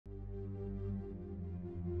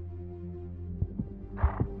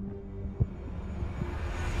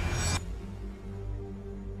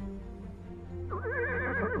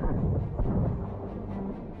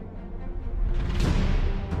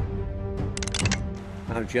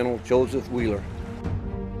I'm General Joseph Wheeler.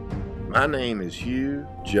 My name is Hugh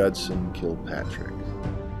Judson Kilpatrick.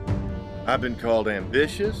 I've been called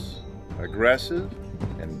ambitious, aggressive,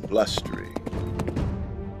 and blustery.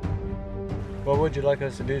 What would you like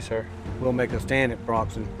us to do, sir? We'll make a stand at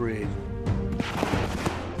Broxton's Bridge.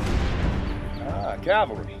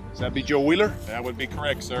 Cavalry. Does that be Joe Wheeler? That would be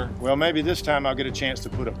correct, sir. Well, maybe this time I'll get a chance to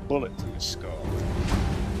put a bullet through his skull.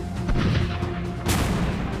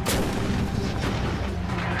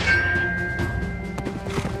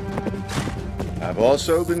 I've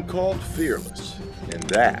also been called fearless, and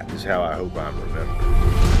that is how I hope I'm remembered.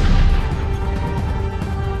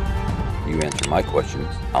 You answer my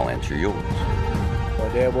questions, I'll answer yours. But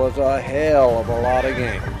there was a hell of a lot of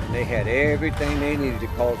game. They had everything they needed to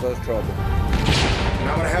cause us trouble. And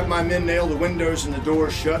I'm gonna have my men nail the windows and the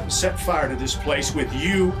doors shut and set fire to this place with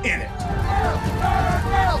you in it.